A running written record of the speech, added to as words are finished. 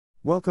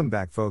Welcome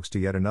back, folks, to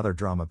yet another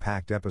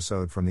drama-packed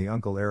episode from the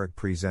Uncle Erich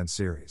Presents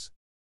series.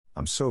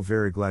 I'm so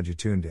very glad you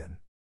tuned in.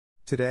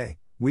 Today,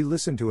 we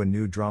listen to a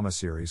new drama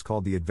series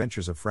called The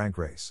Adventures of Frank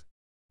Race.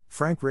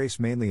 Frank Race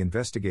mainly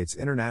investigates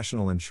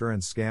international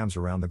insurance scams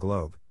around the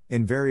globe,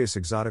 in various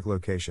exotic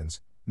locations,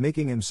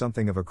 making him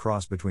something of a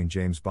cross between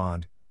James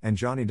Bond and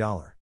Johnny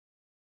Dollar.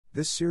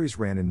 This series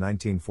ran in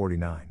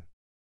 1949.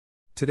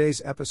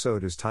 Today's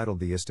episode is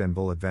titled The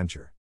Istanbul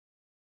Adventure.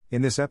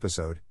 In this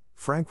episode,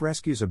 Frank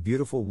rescues a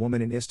beautiful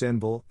woman in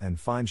Istanbul and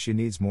finds she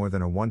needs more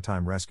than a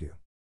one-time rescue.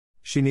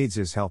 She needs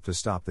his help to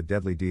stop the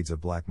deadly deeds of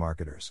black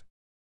marketers.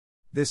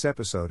 This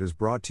episode is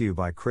brought to you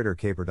by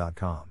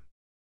CritterCaper.com.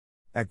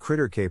 At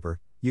Critter Caper,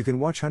 you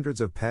can watch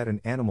hundreds of pet and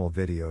animal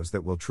videos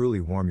that will truly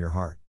warm your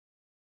heart.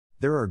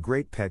 There are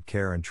great pet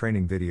care and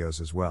training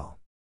videos as well.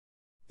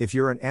 If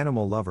you're an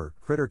animal lover,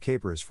 Critter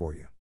Caper is for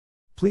you.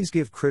 Please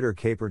give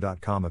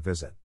CritterCaper.com a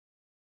visit.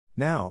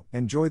 Now,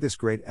 enjoy this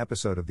great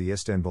episode of the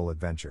Istanbul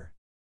Adventure.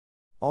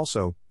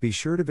 Also, be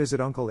sure to visit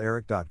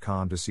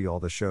UncleErich.com to see all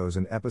the shows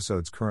and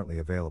episodes currently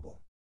available.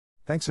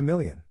 Thanks a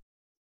million.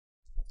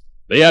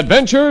 The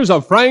Adventures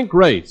of Frank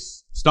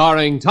Race,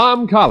 starring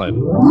Tom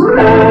Collins.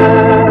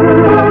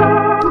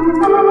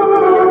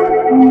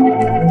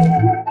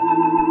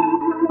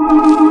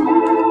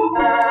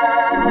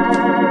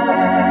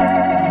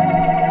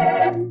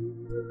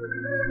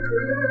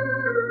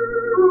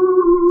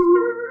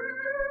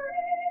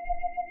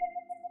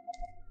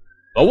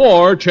 The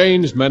war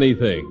changed many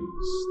things,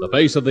 the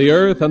face of the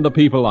earth and the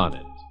people on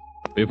it.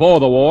 Before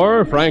the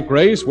war, Frank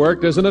Race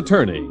worked as an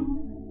attorney,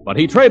 but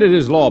he traded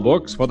his law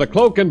books for the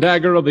cloak and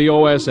dagger of the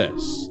OSS.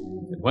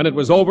 And when it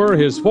was over,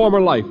 his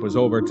former life was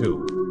over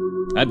too.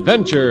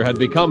 Adventure had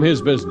become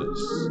his business.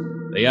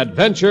 The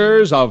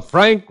Adventures of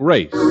Frank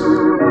Race.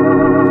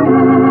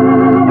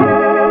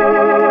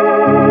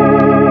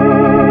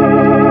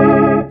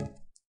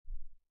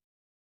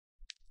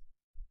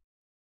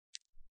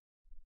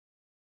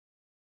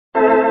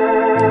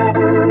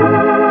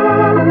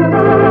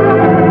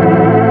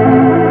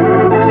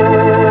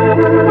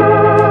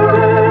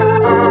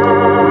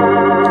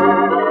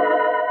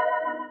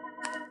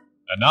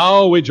 And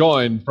now we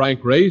join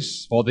Frank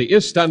Race for the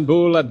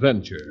Istanbul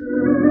Adventure.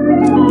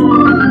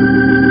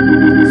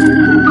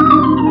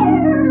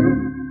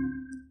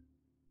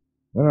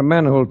 There are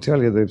men who'll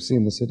tell you they've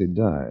seen the city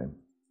die.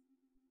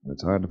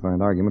 It's hard to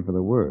find argument for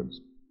their words.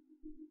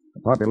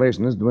 The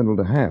population has dwindled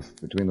to half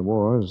between the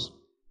wars.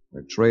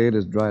 Their trade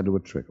has dried to a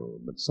trickle.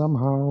 But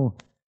somehow,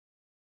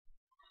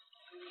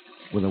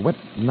 with a wet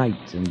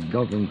night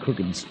engulfing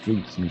crooked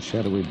streets and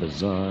shadowy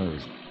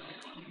bazaars,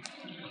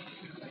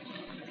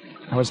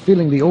 I was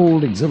feeling the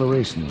old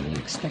exhilaration and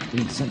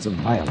expectant sense of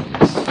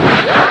violence.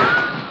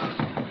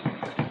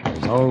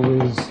 There's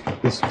always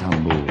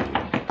Istanbul.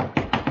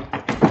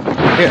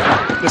 Here,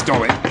 this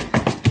doorway.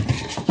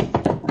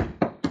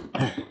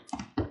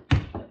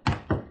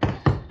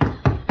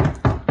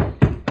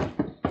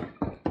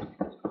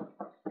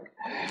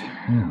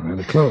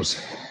 Rather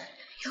close.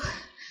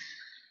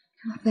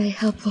 You're very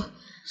helpful.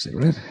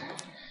 Cigarette?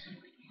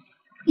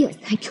 Yes,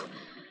 thank you.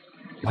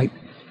 Light?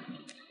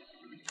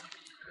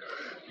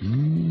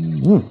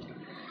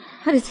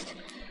 What is it?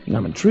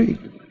 I'm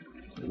intrigued.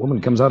 A woman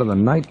comes out of the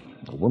night.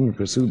 A woman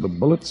pursued the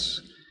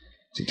bullets.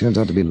 She turns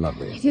out to be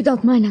lovely. If you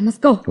don't mind, I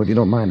must go. Well, if you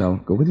don't mind, I'll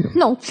go with you.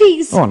 No,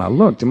 please. Oh, now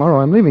look, tomorrow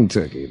I'm leaving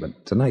Turkey,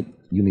 but tonight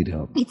you need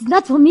help. It's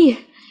not for me.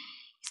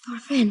 It's for a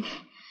friend.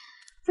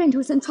 A friend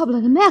who's in trouble,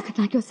 an American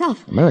like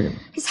yourself. American?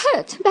 He's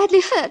hurt,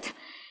 badly hurt. I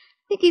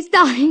think he's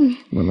dying.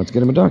 Well, let's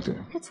get him a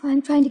doctor. That's why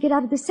I'm trying to get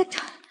out of this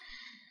sector.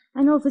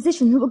 I know a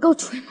physician who will go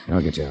to him.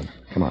 I'll get you out.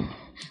 Come on.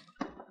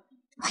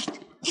 Wait,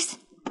 listen.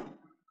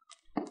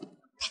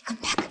 They come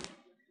back.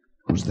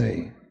 Who's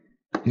they?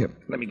 Here,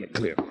 let me get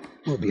clear.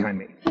 Move behind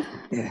me.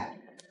 Yeah.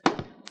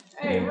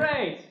 Hey,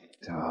 Ray!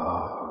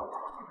 Oh.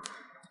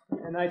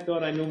 And I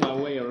thought I knew my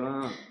way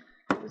around.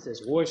 This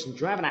is worse than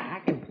driving a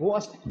hack in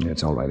Boston. Yeah,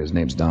 it's all right. His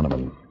name's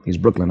Donovan. He's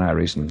Brooklyn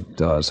Irish and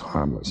does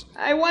harmless.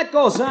 Hey, what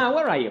goes on?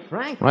 Where are you,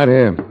 Frank? Right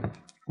here. Where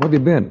have you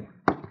been?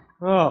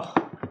 Oh,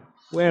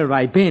 where have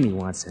I been, he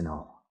wants to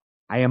know.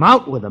 I am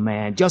out with a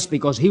man just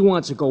because he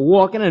wants to go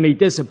walking and he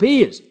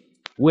disappears.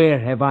 Where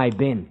have I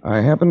been?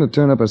 I happened to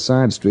turn up a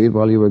side street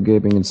while you were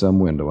gaping in some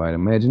window. I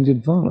imagined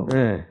you'd follow.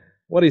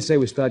 What do you say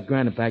we start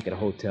grinding back at the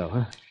hotel,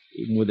 huh?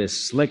 Even with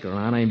this slicker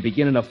on, I'm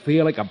beginning to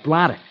feel like a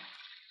blotter.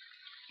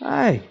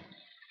 Hey,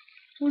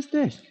 who's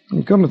this?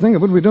 And come to think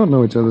of it, we don't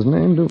know each other's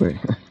name, do we?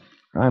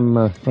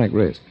 I'm Frank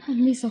Race.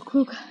 I'm Lisa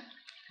Kruger.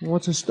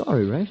 What's the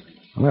story, Ray?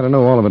 I don't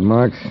know all of it,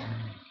 Mark.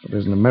 But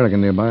there's an American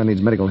nearby who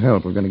needs medical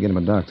help. We're going to get him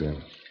a doctor.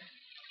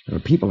 There are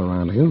people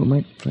around here who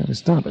might try to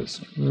stop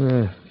us.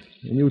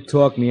 And you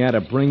talked me out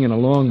of bringing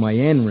along my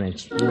end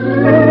wrench. From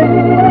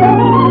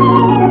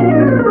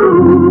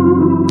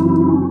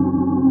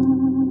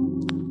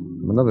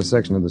another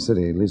section of the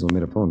city, Liesl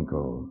made a phone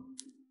call.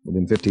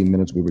 Within 15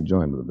 minutes, we were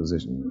joined with a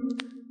physician.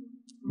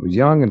 He was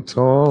young and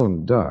tall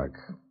and dark,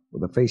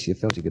 with a face you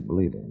felt you could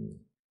believe in.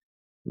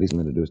 Liesl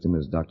introduced him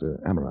as Dr.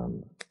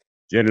 Amaran.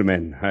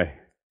 Gentlemen,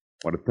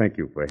 want to thank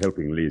you for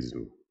helping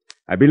Liesl.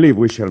 I believe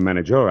we shall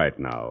manage all right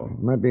now.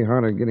 It might be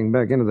harder getting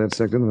back into that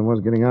sector than it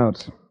was getting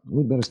out.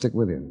 We'd better stick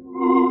with you.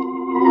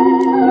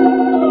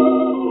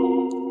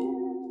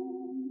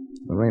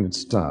 The rain had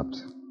stopped,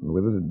 and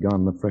with it had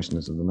gone the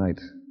freshness of the night.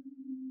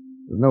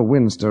 With no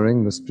wind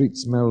stirring, the street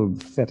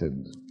smelled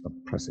fetid,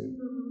 oppressive.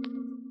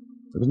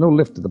 There was no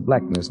lift to the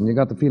blackness, and you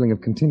got the feeling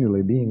of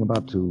continually being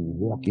about to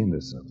walk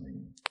into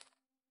something.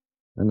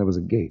 Then there was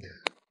a gate.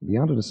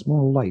 Beyond it, a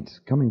small light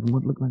coming from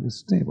what looked like a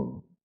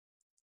stable.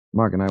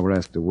 Mark and I were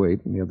asked to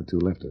wait, and the other two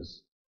left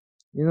us.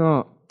 You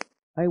know,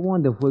 I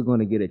wonder if we're going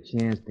to get a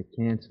chance to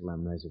cancel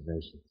them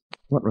reservations.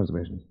 What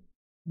reservations?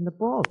 In the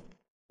boat.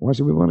 Why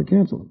should we want to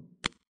cancel them?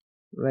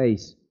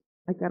 Race,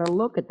 I got to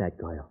look at that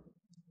girl.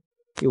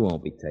 You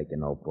won't be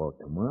taking no boat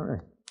tomorrow.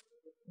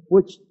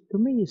 Which, to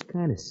me, is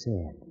kind of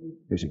sad.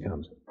 Here she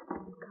comes.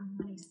 Come,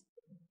 Race.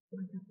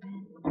 Want your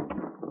friend?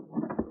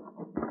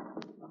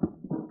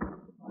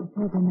 I've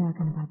heard the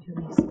American about you,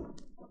 Race.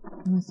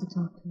 He wants to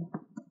talk to you.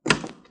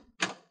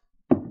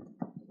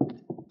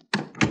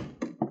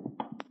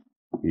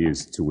 He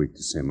is too weak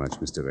to say much,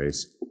 Mr.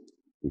 Race.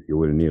 If you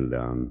will kneel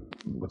down.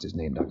 What's his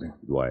name, Doctor?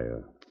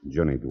 Dwyer.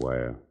 Johnny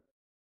Dwyer.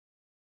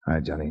 Hi,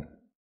 Johnny.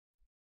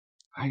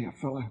 Hiya,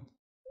 fella.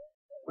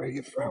 Where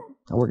you from?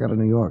 I work out of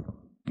New York.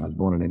 I was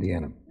born in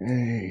Indiana.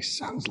 Hey,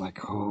 sounds like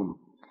home.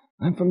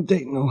 I'm from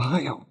Dayton,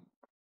 Ohio.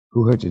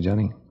 Who hurt you,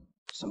 Johnny?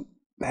 Some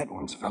bad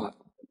ones, fella.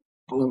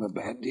 Pulling a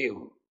bad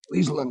deal.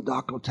 Liesl and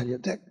Doc will tell you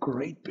they're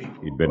great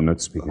people. You'd better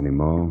not speak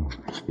anymore.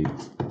 Speak.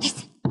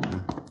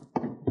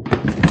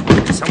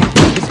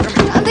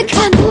 On the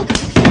candle!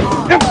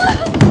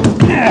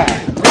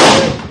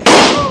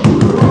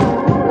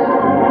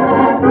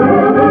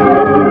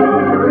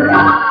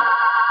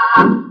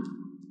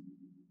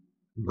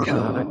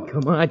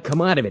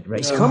 Come out of it,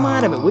 Race. Come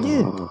out of it, will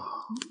you?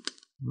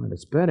 Well,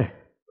 it's better.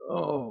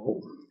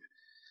 Oh.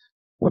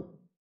 What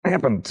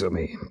happened to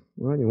me?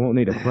 Well, you won't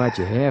need to part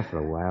your hair for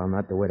a while,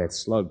 not the way that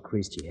slug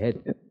creased your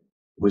head.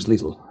 Where's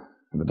Liesl?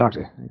 And the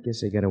doctor? I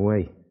guess they got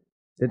away.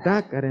 The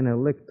doc got in a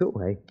lick, too,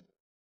 eh?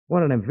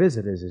 One of them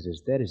visitors is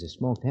as dead as a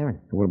smoked herring.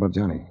 What about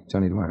Johnny?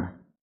 Johnny Dwyer?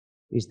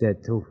 He's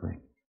dead, too,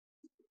 Frank.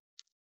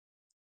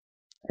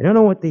 I don't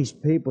know what these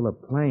people are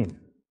playing,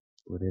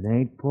 but it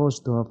ain't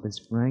post office,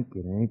 Frank.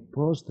 It ain't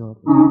post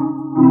office.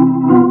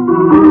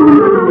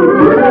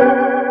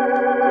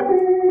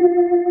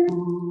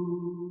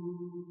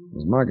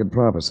 As Mark had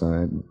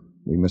prophesied,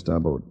 we missed our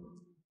boat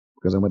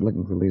because I went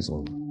looking for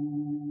Liesl.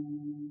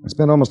 I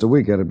spent almost a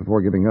week at it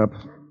before giving up,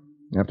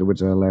 after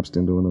which I lapsed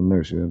into an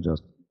inertia of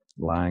just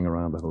lying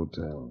around the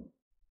hotel.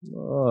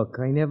 Look,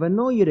 I never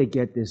knew you to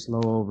get this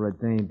low over a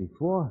dame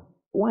before.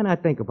 Why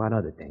not think about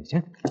other things,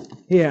 huh?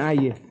 Here,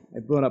 I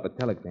brought up a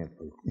telegram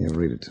for you. Yeah,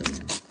 read it to me.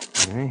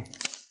 All right.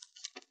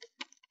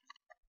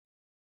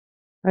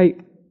 Hey,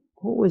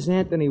 who is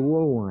Anthony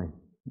Woolwine?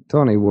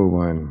 Tony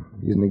Woolwine.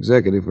 He's an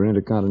executive for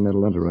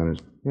Intercontinental Underwriters.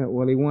 Yeah,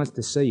 well, he wants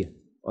to see you.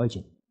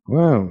 Urgent.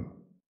 Well,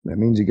 that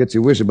means he gets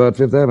your wish about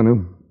Fifth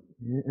Avenue.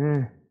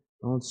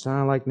 Don't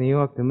sound like New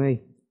York to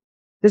me.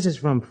 This is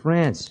from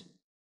France.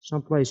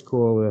 Someplace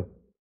called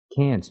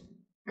Cannes.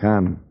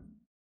 Cannes.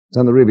 It's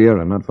on the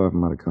Riviera, not far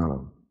from Monte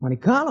Carlo. Monte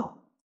Carlo?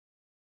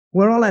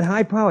 Where all that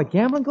high-powered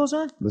gambling goes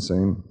on? The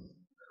same.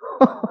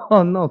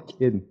 Oh, no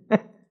kidding.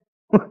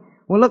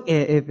 Well, look,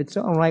 if it's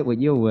all right with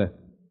you,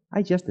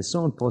 I just as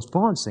soon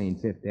postpone seeing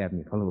Fifth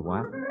Avenue for a little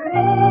while.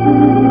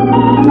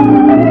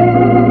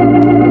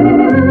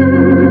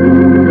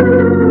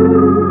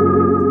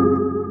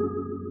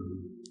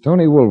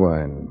 Tony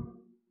Woolwine.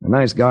 A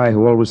nice guy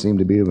who always seemed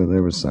to be where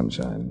there was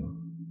sunshine.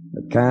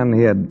 At Cannes,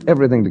 he had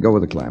everything to go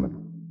with the climate.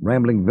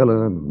 Rambling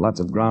villa, lots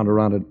of ground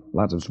around it,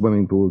 lots of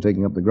swimming pool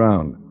taking up the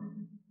ground.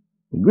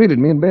 He greeted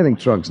me in bathing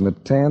trunks and a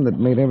tan that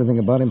made everything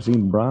about him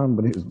seem brown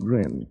but his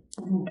grin.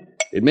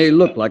 It may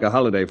look like a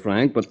holiday,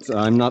 Frank, but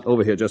I'm not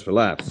over here just for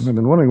laughs. I've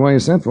been wondering why you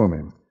sent for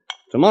me.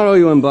 Tomorrow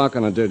you embark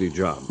on a dirty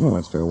job. Well,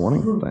 that's fair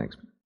warning. Thanks.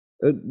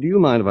 Do you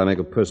mind if I make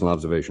a personal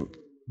observation?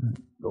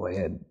 Go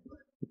ahead.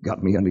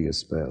 Got me under your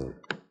spell.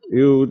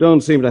 You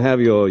don't seem to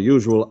have your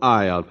usual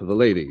eye out for the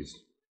ladies.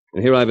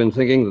 And here I've been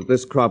thinking that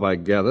this crop I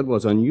gathered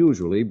was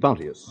unusually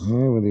bounteous.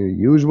 Yeah, with your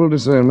usual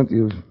discernment,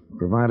 you've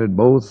provided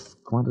both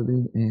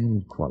quantity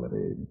and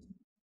quality.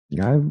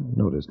 I've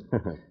noticed.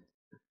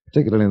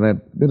 Particularly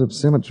that bit of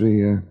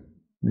symmetry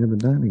near the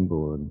dining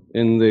board.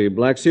 In the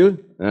black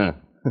suit? Ah,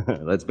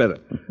 that's better.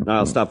 Now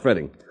I'll stop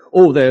fretting.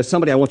 Oh, there's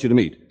somebody I want you to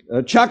meet.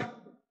 Chuck?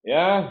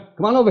 Yeah?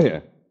 Come on over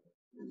here.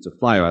 It's a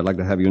flyer I'd like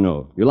to have you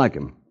know. You like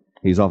him.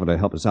 He's offered to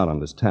help us out on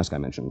this task I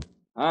mentioned.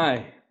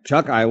 Hi.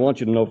 Chuck, I want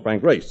you to know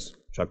Frank Race.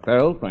 Chuck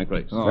Farrell, Frank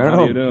Race. Oh, how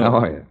do you do? How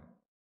are you?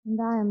 And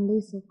I am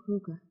Lisa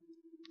Kruger.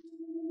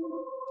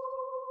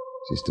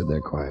 She stood there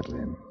quietly,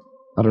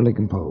 utterly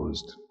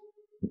composed.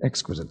 An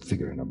exquisite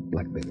figure in a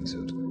black bathing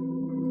suit.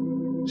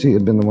 She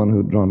had been the one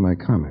who'd drawn my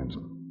comment,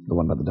 the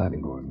one by the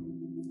diving board.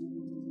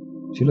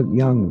 She looked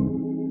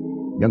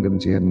young, younger than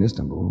she had in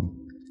Istanbul,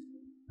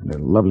 and her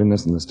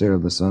loveliness in the stare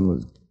of the sun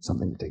was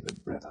something to take the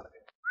breath out of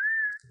you.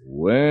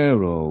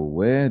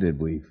 Where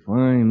did we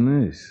find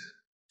this?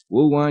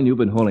 Woolwine, you've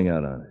been holding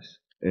out on us.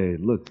 Hey,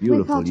 look We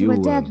beautiful. thought you were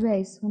dead,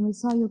 Race, when we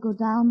saw you go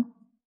down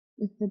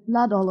with the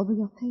blood all over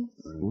your face.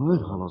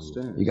 Blood all over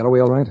stairs. You got away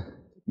all right?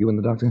 You and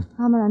the doctor?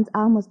 Amaran's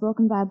arm was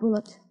broken by a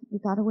bullet. We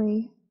got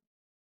away.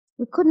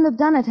 We couldn't have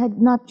done it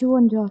had not you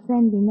and your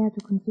friend been there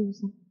to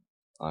confuse him.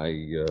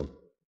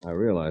 I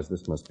realize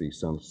this must be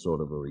some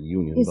sort of a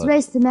reunion, Is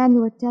Race the man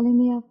you were telling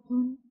me of,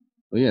 Tony?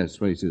 Oh,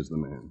 yes, Race is the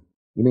man.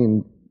 You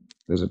mean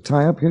there's a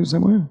tie-up here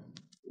somewhere?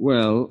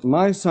 Well,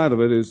 my side of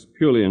it is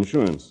purely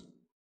insurance.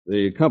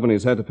 The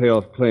companies had to pay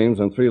off claims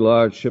on 3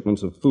 large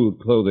shipments of food,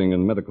 clothing,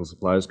 and medical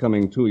supplies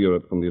coming to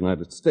Europe from the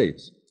United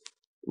States.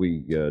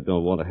 We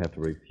don't want to have to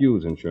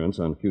refuse insurance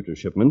on future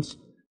shipments,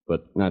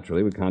 but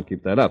naturally we can't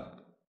keep that up.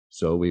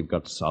 So we've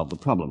got to solve the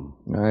problem.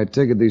 I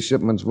take it these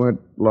shipments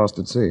weren't lost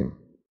at sea.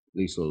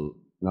 Liesl,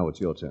 now it's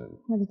your turn.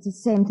 Well, it's the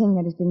same thing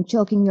that has been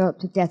choking Europe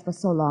to death for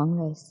so long,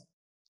 Race.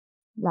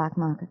 Black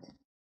market.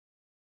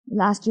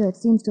 Last year it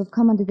seems to have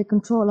come under the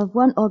control of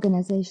one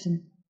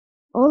organization.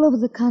 All over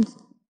the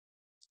continent.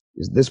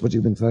 Is this what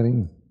you've been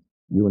fighting?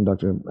 You and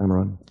Dr.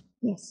 Amaran?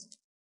 Yes.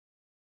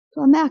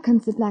 To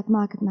Americans, the black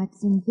market might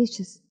seem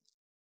vicious.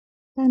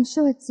 But I'm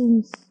sure it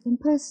seems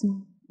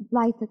impersonal, a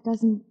blight that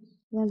doesn't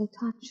really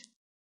touch.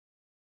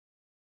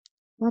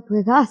 But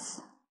with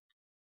us...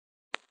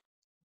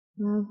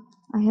 Well,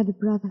 I had a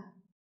brother.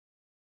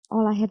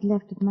 All I had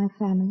left of my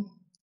family.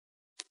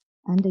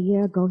 And a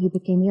year ago he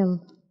became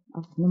ill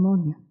of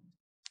pneumonia.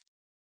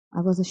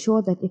 I was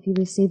assured that if he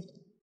received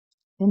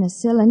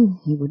penicillin,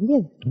 he would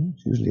live.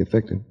 It's usually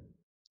effective.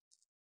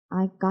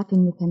 I got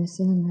him the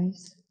penicillin,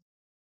 Race.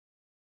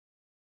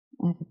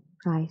 At a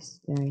price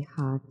very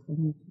hard for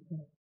me to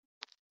pay.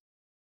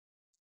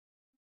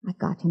 I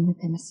got him the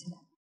penicillin.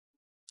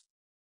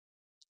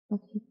 But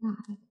he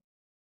died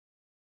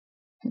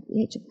at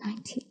the age of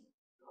 19.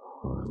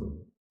 Oh,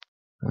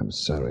 I'm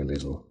sorry,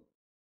 Liesl.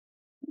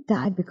 He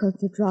died because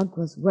the drug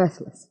was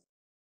worthless.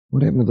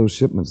 What happened to those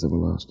shipments that were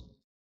lost?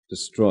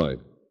 Destroyed.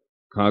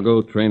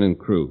 Cargo, train, and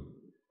crew.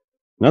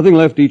 Nothing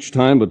left each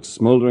time but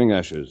smoldering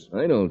ashes.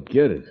 I don't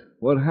get it.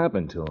 What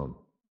happened to them?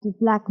 The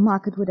black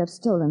market would have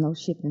stolen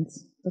those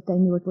shipments, but they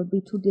knew it would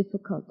be too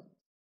difficult.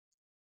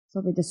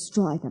 So they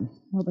destroyed them.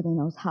 Nobody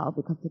knows how,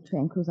 because the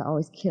train crews are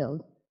always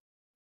killed.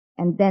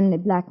 And then the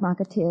black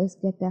marketeers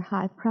get their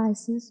high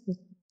prices with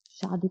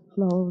shoddy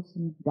clothes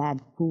and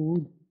bad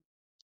food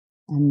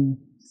and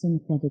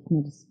synthetic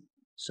medicine.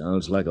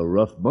 Sounds like a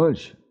rough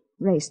bunch.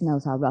 Race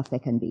knows how rough they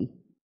can be.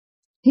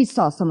 He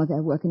saw some of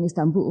their work in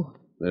Istanbul.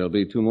 There'll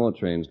be 2 more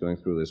trains going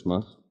through this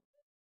month.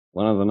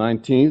 One on the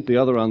 19th, the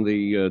other on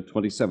the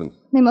 27th.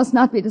 They must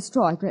not be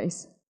destroyed,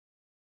 Race.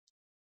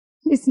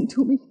 Listen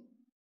to me.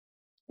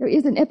 There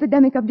is an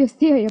epidemic of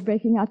diphtheria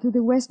breaking out through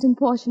the western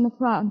portion of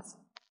France.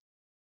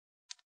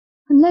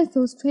 Unless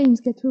those trains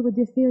get through with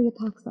diphtheria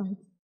toxide,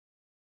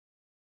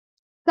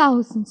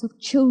 thousands of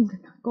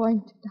children are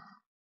going to die.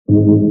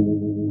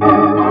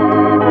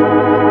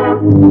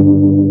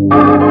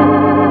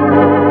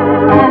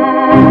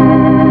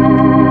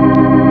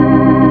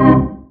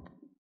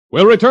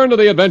 We'll return to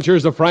the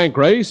adventures of Frank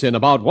Race in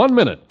about 1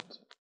 minute.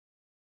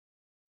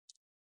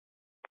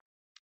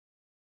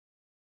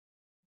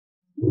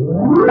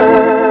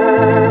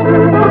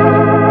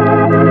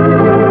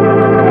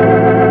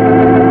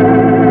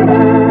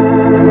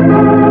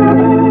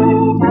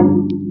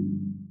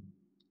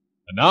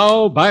 And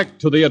now, back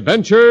to the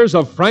adventures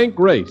of Frank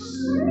Race.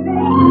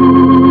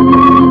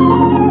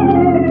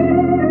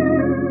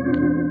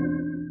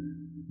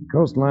 The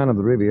coastline of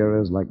the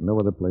Riviera is like no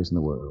other place in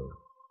the world.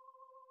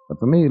 But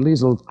for me,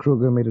 Liesl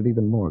Kruger made it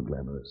even more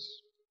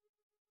glamorous.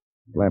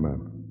 Glamour.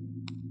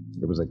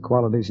 There was a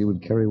quality she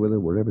would carry with her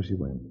wherever she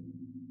went,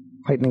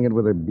 heightening it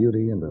with her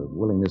beauty and a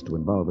willingness to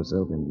involve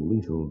herself in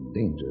lethal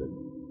danger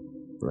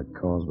for a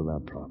cause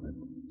without profit.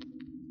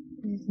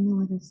 There's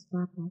no other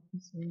spot like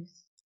this,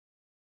 Race.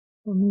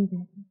 For me,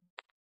 that is.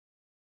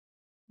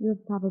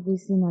 You've probably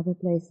seen other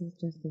places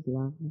just as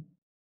lovely.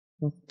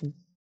 Just as...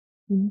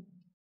 It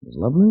was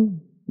lovely?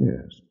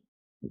 Yes.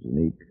 It was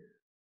unique.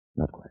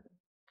 Not quite.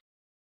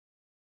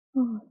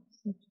 Oh, it's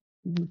such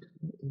a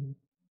beautiful evening.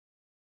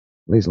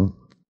 Liesl,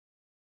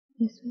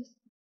 Yes, Race?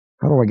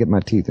 how do I get my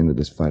teeth into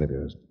this fight of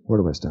yours? Where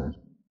do I start?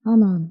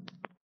 Amran.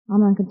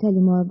 Amran can tell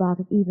you more about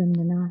it even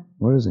than I.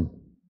 Where is he?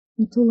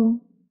 In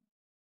Toulon.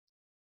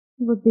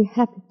 He would be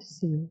happy to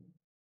see you.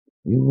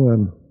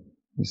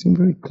 You seem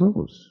very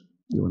close,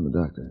 you and the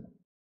doctor.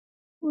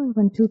 Well,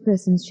 when 2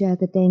 persons share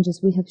the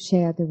dangers we have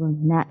shared, there will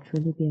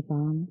naturally be a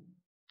bond.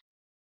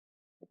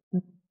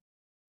 But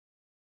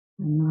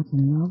I'm not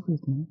in love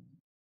with him.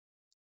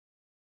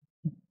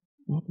 If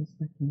that is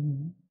what you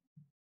mean.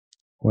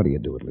 Why do you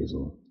do it,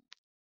 Liesl?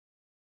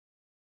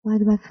 Why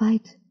do I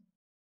fight?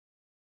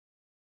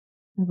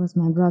 That was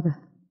my brother.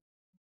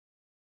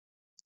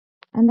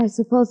 And I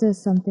suppose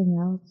there's something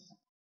else.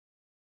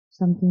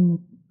 Something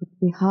that would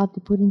be hard to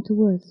put into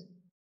words.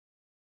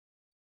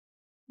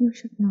 You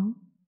should know.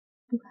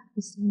 You have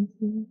the same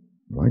feeling.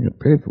 Well, I get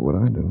paid for what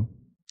I do.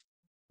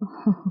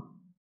 Oh,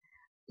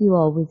 you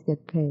always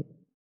get paid.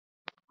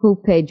 Who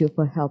paid you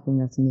for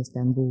helping us in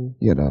Istanbul?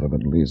 Get out of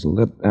it, Liesel.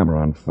 Let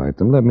Amaran fight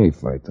them. Let me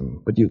fight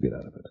them. But you get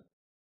out of it.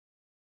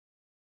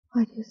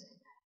 Why do you say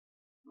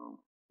that?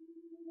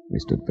 We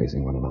stood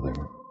facing one another.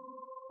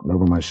 And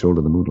over my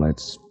shoulder, the moonlight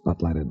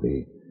spotlighted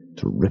the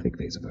terrific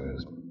face of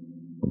hers,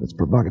 with its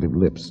provocative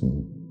lips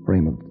and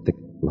frame of thick,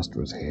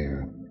 lustrous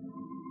hair.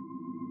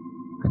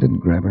 I didn't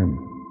grab her.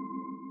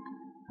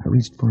 I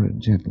reached for her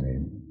gently.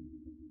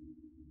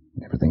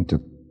 Everything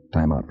took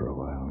time out for a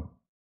while.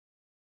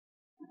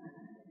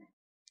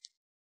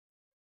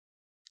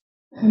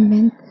 I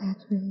meant that,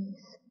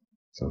 Race.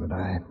 So did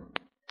I.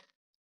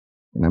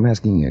 And I'm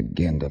asking you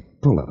again to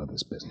pull out of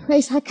this business.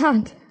 Race, I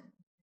can't.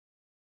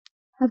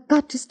 I've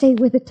got to stay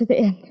with it to the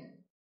end.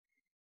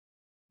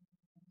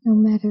 No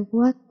matter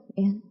what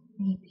the end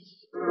may be.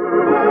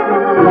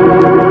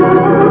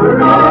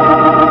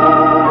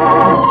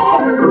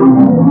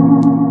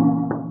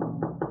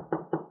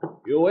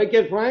 You awake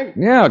yet, Frank?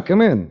 Yeah,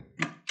 come in.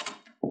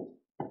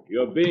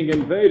 You're being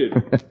invaded.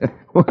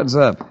 What's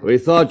up? We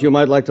thought you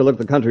might like to look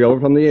the country over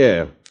from the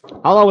air.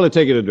 How long will it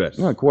take you to dress?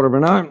 A quarter of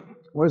an hour.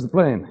 Where's the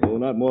plane? Oh,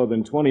 not more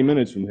than 20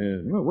 minutes from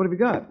here. Well, what have you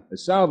got? A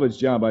salvage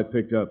job I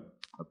picked up.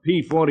 A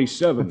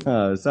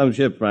P-47. Some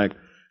ship, Frank.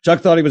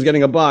 Chuck thought he was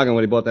getting a bargain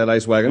when he bought that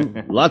ice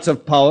wagon. Lots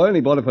of power, and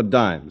he bought it for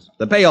dimes.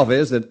 The payoff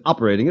is that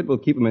operating it will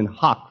keep him in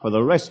hock for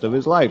the rest of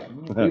his life.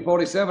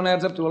 P-47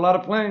 adds up to a lot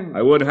of planes.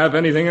 I wouldn't have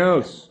anything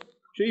else.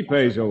 She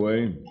pays her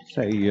way.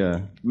 Say,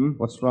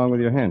 what's wrong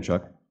with your hand,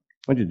 Chuck?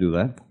 When'd you do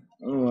that?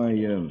 Oh,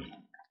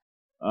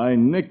 I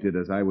nicked it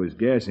as I was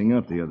gassing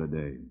up the other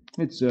day.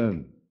 It's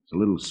a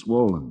little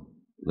swollen.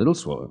 Little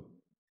swollen.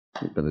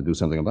 You'd better do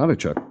something about it,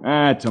 Chuck.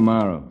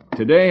 Tomorrow.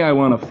 Today I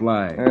want to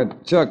fly.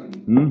 Chuck,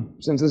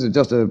 since this is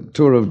just a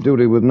tour of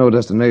duty with no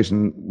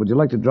destination, would you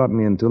like to drop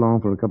me in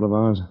Toulon for a couple of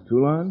hours?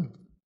 Toulon?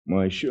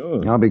 Why,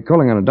 sure. I'll be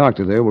calling on a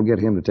doctor there. We'll get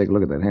him to take a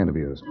look at that hand of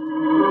yours.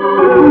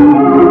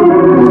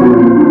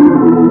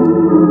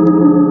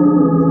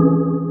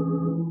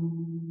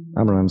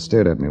 Amaran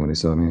stared at me when he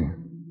saw me.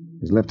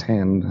 His left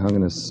hand hung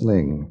in a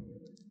sling.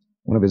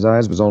 One of his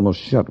eyes was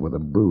almost shut with a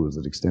bruise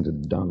that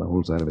extended down the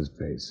whole side of his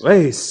face.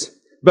 Race.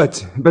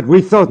 But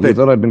we thought that... You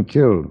thought I'd been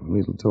killed,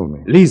 Liesel told me.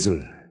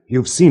 Liesel,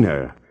 you've seen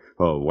her.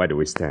 Oh, why do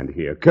we stand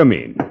here? Come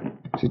in.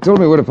 She told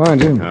me where to find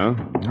you. Huh?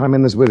 I'm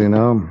in this with you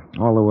now,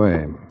 all the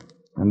way.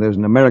 And there's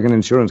an American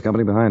insurance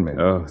company behind me.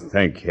 Oh,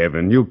 thank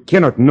heaven. You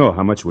cannot know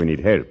how much we need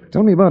help.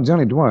 Tell me about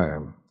Johnny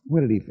Dwyer.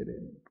 Where did he fit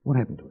in? What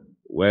happened to him?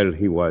 Well,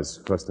 he was,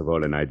 first of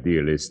all, an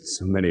idealist.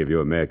 So many of you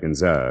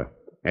Americans are.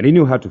 And he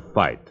knew how to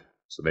fight.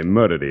 So they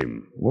murdered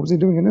him. What was he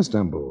doing in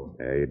Istanbul?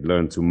 He'd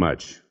learned too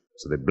much.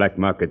 So the black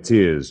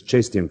marketeers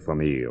chased him from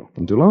here.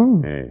 From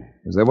Toulon?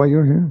 Is that why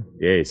you're here?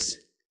 Yes.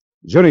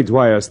 Johnny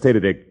Dwyer stayed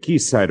at a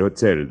quayside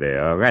hotel there,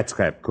 a rat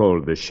trap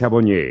called the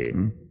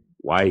Charbonnier.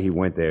 Why he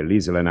went there,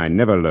 Liesel and I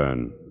never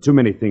learned. Too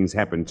many things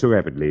happened too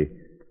rapidly.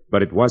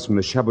 But it was from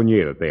the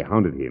Charbonnier that they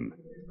hounded him.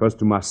 First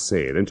to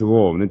Marseille, then to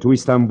Rome, then to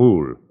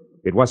Istanbul.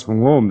 It was from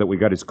Rome that we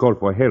got his call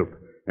for help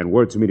and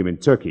word to meet him in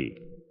Turkey.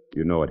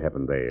 You know what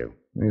happened there.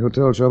 The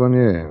Hotel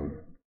Charbonnier.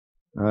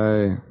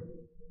 I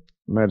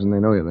imagine they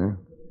know you there.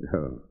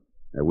 Oh,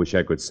 I wish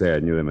I could say I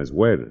knew them as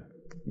well.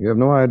 You have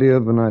no idea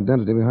of an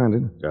identity behind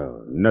it?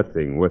 Oh,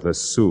 nothing worth a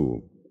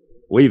sou.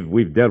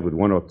 We've dealt with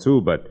one or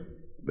two, but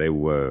they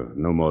were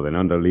no more than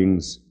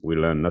underlings. We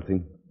learned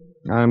nothing.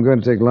 I'm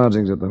going to take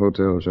lodgings at the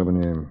Hotel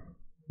Charbonnier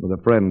with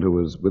a friend who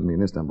was with me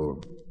in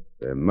Istanbul.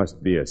 There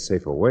must be a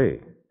safer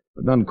way.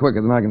 But done quicker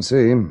than I can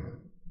see. And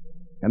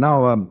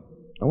now, I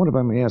wonder if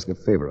I may ask a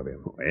favor of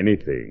you.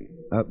 Anything.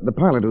 The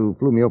pilot who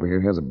flew me over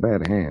here has a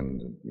bad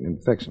hand,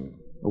 infection.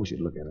 I wish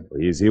you'd look at it.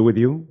 He's here with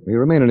you? He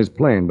remained in his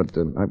plane, but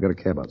I've got a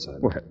cab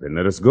outside. Well, then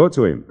let us go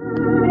to him.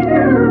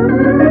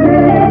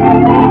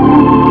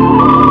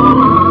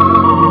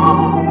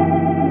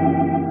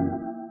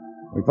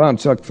 We found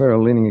Chuck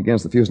Farrell leaning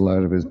against the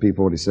fuselage of his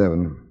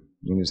P-47.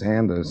 In his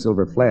hand, a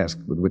silver flask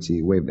with which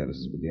he waved at us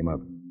as we came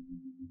up.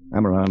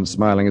 Amaran,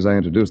 smiling as I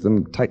introduced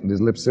them, tightened his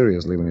lips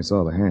seriously when he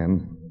saw the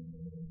hand.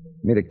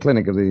 He made a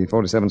clinic of the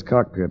 47's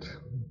cockpit,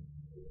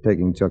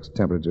 taking Chuck's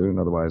temperature and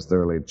otherwise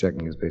thoroughly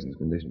checking his patient's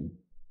condition.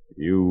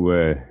 You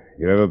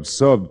have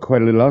absorbed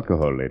quite a little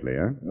alcohol lately,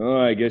 huh? Oh,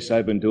 I guess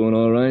I've been doing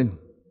all right.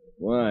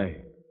 Why?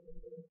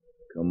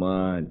 Come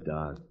on,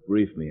 Doc.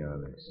 Brief me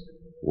on this.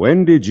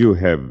 When did you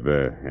have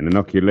an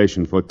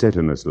inoculation for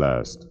tetanus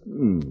last?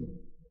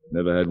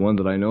 Never had one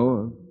that I know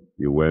of.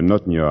 You were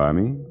not in your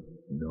army?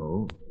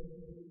 No.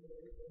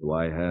 Do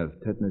I have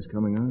tetanus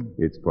coming on?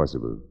 It's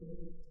possible.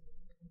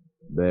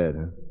 Bad,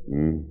 huh?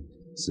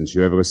 Since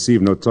you have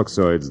received no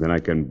toxoids, then I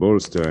can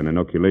bolster an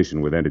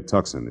inoculation with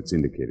antitoxin. It's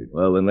indicated.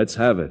 Well, then let's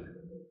have it.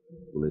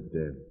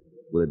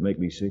 Will it make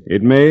me sick?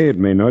 It may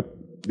not,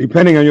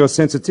 depending on your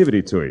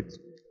sensitivity to it.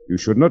 You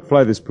should not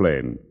fly this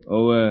plane.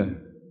 Oh,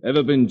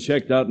 ever been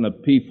checked out in a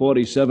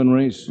P-47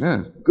 race?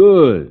 Yeah.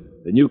 Good.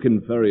 Then you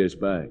can ferry us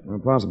back. Well,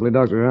 possibly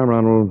Dr.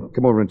 Amaran will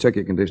come over and check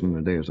your condition in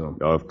a day or so.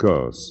 Of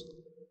course.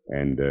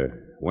 And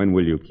when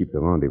will you keep the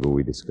rendezvous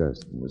we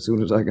discussed? As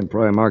soon as I can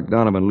pry Mark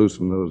Donovan loose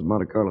from those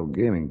Monte Carlo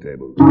gaming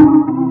tables.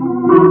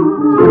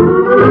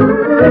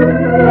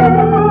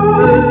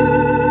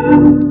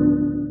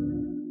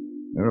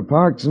 There are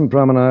parks and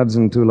promenades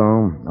in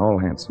Toulon, all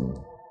handsome.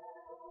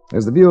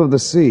 There's the view of the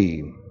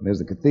sea. There's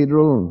the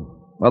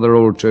cathedral, other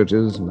old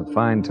churches, and a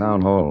fine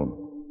town hall.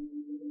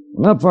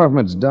 Not far from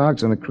its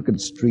docks, on a crooked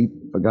street,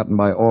 forgotten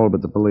by all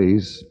but the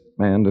police,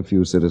 and a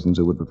few citizens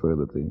who would prefer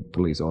that the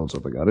police also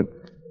forgot it,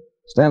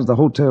 stands the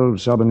Hotel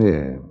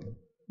Charbonnier,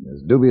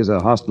 as dubious a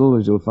hostel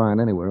as you'll find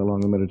anywhere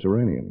along the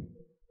Mediterranean.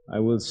 I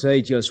will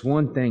say just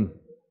one thing.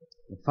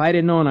 If I'd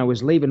have known I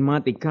was leaving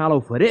Monte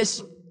Carlo for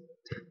this,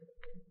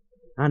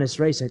 honest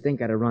race, I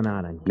think I'd have run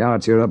out on you. Now,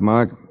 cheer up,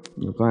 Mark.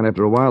 You'll find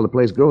after a while the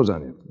place grows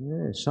on you.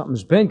 Yeah,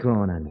 something's been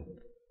growing on me.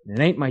 And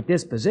it ain't my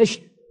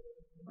disposition.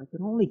 I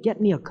could only get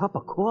me a cup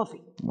of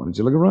coffee. Why don't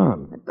you look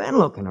around? I've been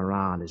looking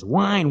around. There's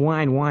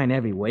wine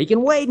everywhere. You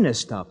can wade in this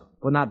stuff,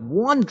 but not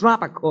one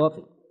drop of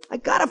coffee. I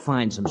gotta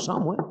find some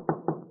somewhere.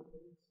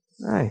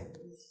 Hey,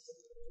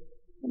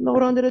 a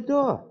note under the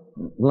door.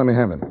 Let me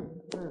have it.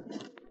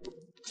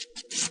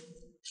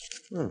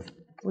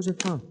 Where's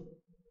it from?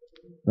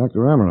 Dr.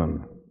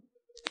 Amaron.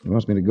 He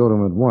wants me to go to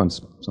him at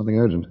once. Something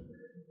urgent.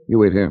 You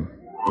wait here.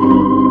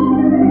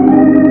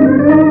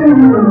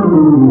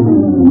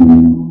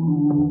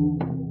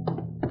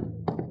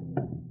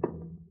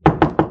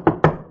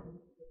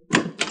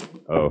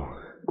 Oh,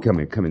 come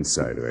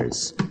inside,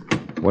 Race.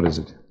 What is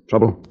it?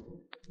 Trouble?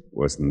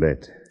 Worse than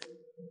that.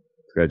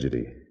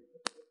 Tragedy.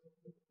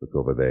 Look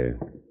over there.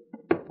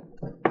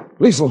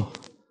 Liesel!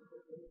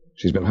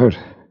 She's been hurt.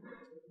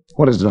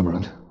 What is it,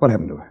 Amaron? What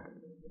happened to her?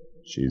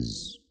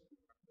 She's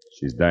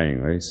dying,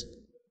 Race.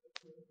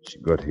 She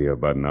got here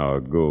about an hour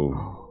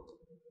ago.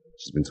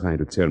 She's been trying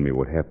to tell me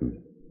what happened,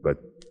 but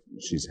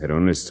she's had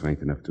only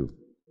strength enough to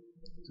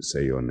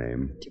say your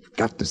name. You've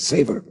got to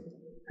save her.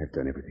 I've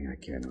done everything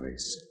I can,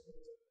 Race.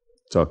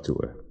 Talk to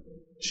her.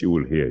 She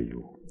will hear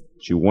you.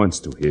 She wants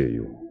to hear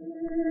you.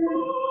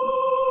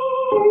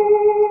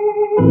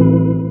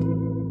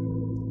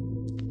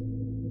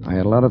 I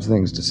had a lot of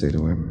things to say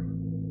to her,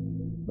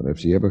 but if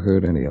she ever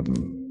heard any of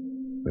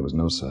them, there was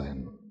no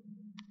sign.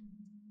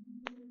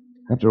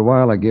 After a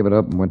while, I gave it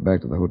up and went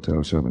back to the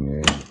Hotel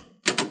Charbonnier.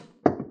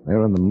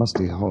 There in the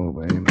musty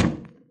hallway.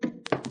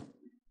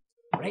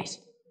 Race,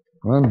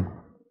 What?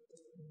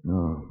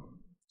 No.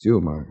 It's you,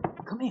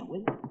 Mark. come here, will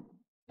you?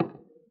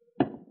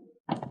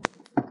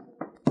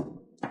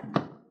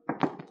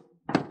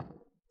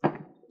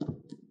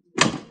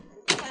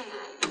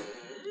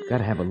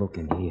 Gotta have a look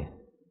in here.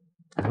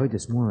 I heard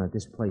this morning that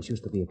this place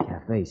used to be a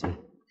cafe, see?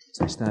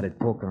 So I started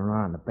poking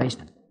around in the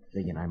basement,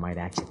 thinking I might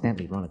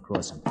accidentally run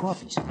across some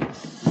coffees.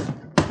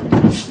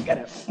 We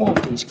gotta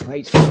move these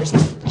crates first.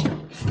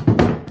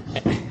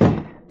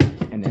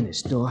 And then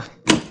this door.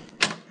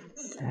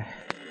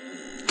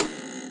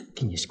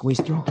 Can you squeeze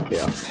through?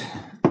 Yeah.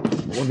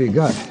 What have you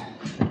got?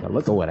 Take a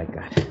look at what I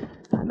got.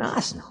 An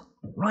arsenal.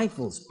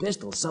 Rifles,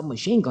 pistols,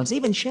 submachine guns,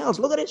 even shells.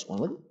 Look at this one,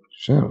 look.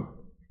 Shell.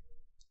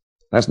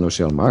 That's no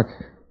shell, Mark.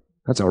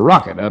 That's a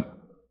rocket.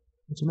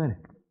 What's the matter?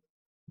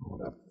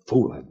 What a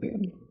fool I've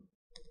been.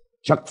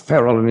 Chuck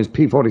Farrell and his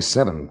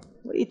P-47.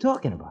 What are you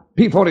talking about?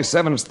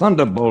 P-47's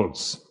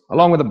Thunderbolts.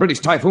 Along with the British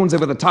Typhoons, they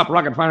were the top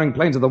rocket-firing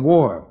planes of the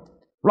war.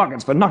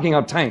 Rockets for knocking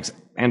out tanks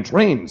and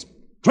trains.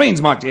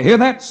 Trains, Mark, do you hear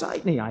that?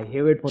 Certainly, I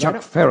hear it, but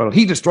Chuck Farrell,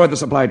 he destroyed the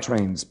supply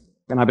trains.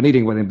 And I've been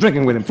eating with him,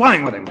 drinking with him,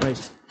 flying with him.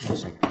 Wait a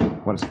second.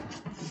 What is it?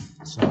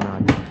 So now,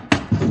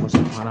 you must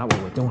have found out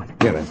what we're doing.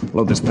 Here, then.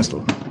 Load this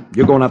pistol.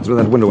 You're going out through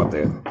that window up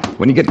there.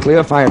 When you get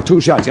clear, fire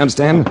 2 shots, you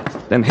understand?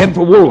 Then head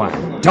for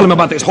Woolwine. Tell him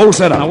about this whole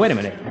setup. Now, wait a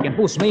minute. You can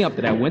boost me up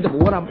to that window, but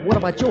what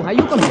about you? How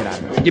you gonna get out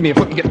of it? Give me a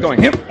foot and get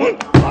going. Here.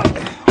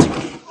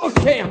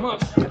 Okay, I'm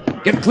up.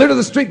 Get clear to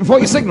the street before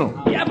you signal.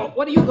 Yeah, but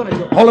what are you gonna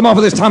do? Hold him off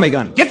with this Tommy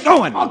gun. Get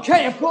going.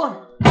 Okay, I'm going.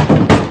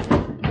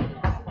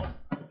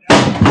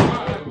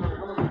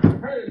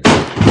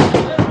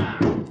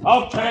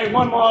 Okay,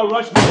 one more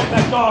rush to get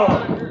that door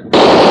open.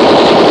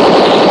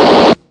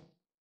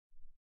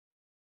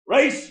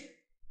 Race,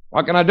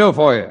 What can I do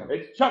for you?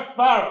 it's Chuck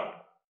Farrell.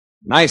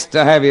 Nice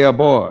to have you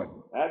aboard.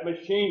 That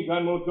machine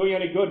gun won't do you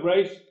any good,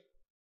 Race.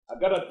 I've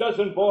got a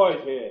dozen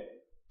boys here.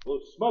 We'll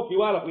smoke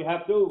you out if we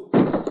have to.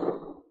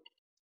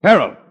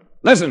 Harold,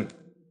 listen.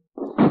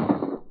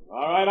 All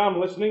right, I'm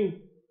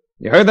listening.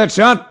 You heard that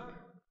shot?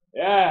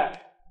 Yeah,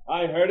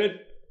 I heard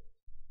it.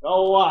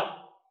 So what?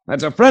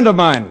 That's a friend of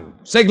mine,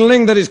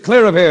 signaling that he's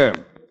clear of here.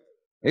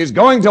 He's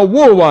going to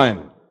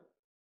Woolwine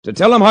to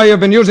tell him how you've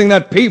been using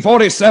that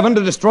P-47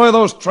 to destroy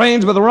those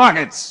trains with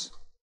rockets.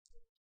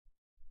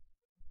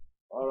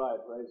 All right,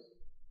 Race.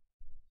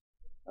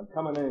 I'm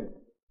coming in.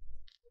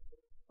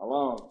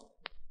 Alone.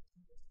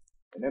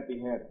 And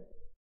empty-handed.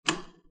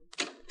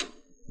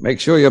 Make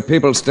sure your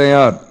people stay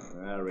out.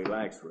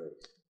 Relax,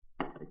 Race.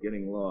 They're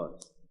getting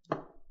lost.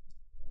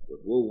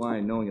 With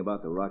Woolwine knowing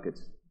about the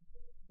rockets,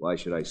 why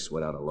should I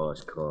sweat out a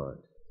lost cause?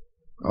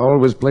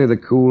 Always play the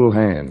cool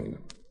hand.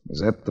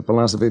 Is that the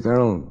philosophy,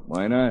 Farrell?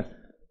 Why not?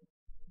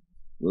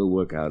 We'll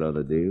work out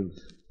other deals.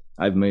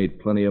 I've made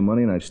plenty of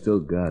money and I've still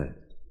got it.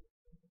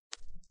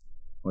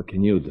 What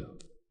can you do?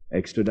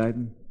 Extradite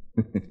him?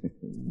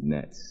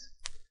 Nuts.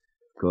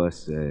 Of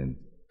course,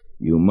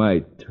 you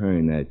might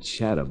turn that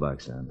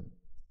chatterbox on me.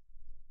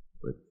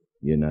 But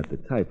you're not the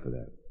type for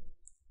that.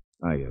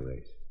 Are you,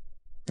 Race?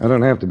 I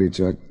don't have to be,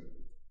 Chuck.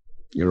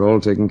 You're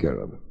all taken care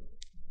of.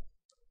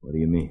 What do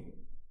you mean?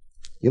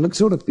 You look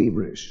sort of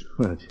feverish.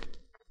 What?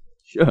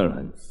 Sure,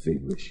 I'm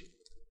feverish.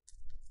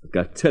 I've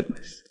got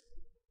tetanus.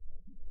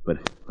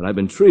 But I've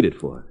been treated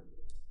for it.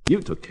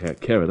 You took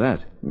care of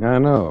that. I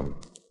know.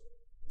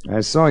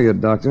 I saw your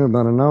doctor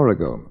about an hour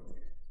ago.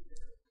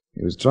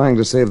 He was trying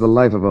to save the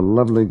life of a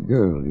lovely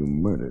girl you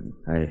murdered.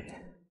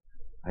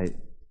 I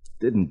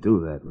didn't do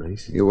that,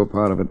 Race. You were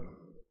part of it.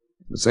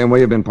 The same way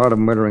you've been part of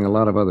murdering a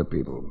lot of other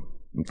people,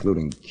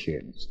 including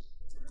kids.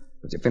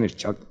 But you finished,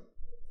 Chuck.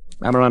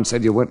 Amaran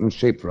said you weren't in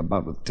shape for a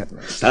bout with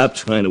tetanus. Stop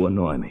trying to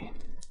annoy me.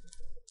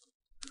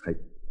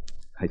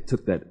 I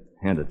took that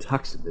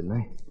antitoxin, didn't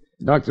I?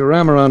 Dr.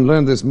 Amaran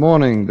learned this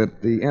morning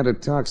that the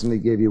antitoxin he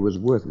gave you was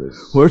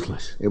worthless.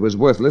 Worthless? It was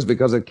worthless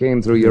because it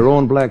came through your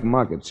own black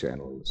market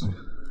channels.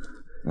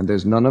 And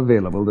there's none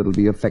available that'll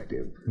be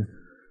effective.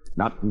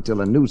 Not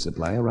until a new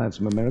supply arrives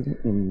from America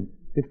in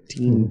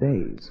 15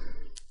 days.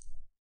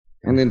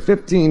 And in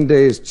 15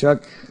 days,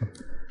 Chuck,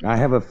 I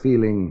have a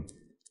feeling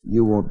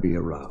you won't be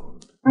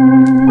around.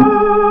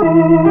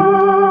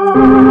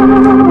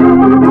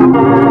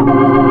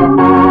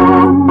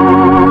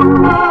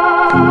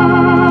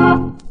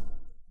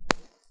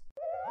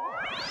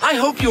 I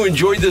hope you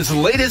enjoyed this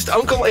latest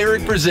Uncle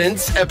Erich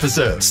Presents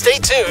episode. Stay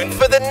tuned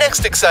for the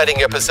next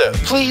exciting episode.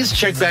 Please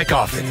check back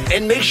often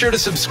and make sure to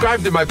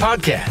subscribe to my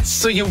podcast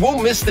so you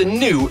won't miss the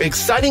new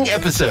exciting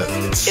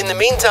episodes. In the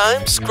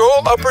meantime,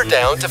 scroll up or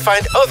down to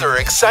find other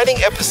exciting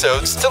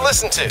episodes to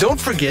listen to. Don't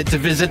forget to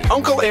visit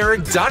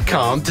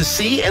UncleErich.com to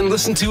see and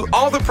listen to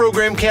all the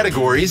program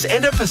categories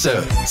and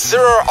episodes.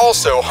 There are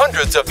also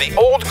hundreds of the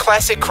old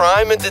classic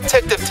crime and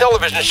detective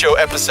television show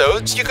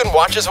episodes you can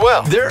watch as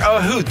well. They're a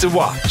hoot to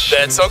watch.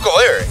 That's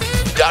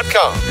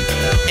UncleErich.com.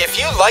 If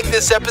you like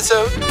this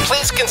episode,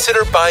 please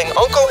consider buying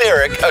Uncle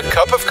Erich a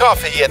cup of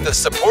coffee at the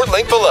support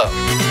link below.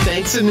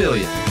 Thanks a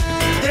million.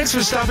 Thanks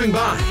for stopping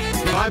by.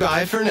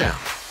 Bye-bye for now.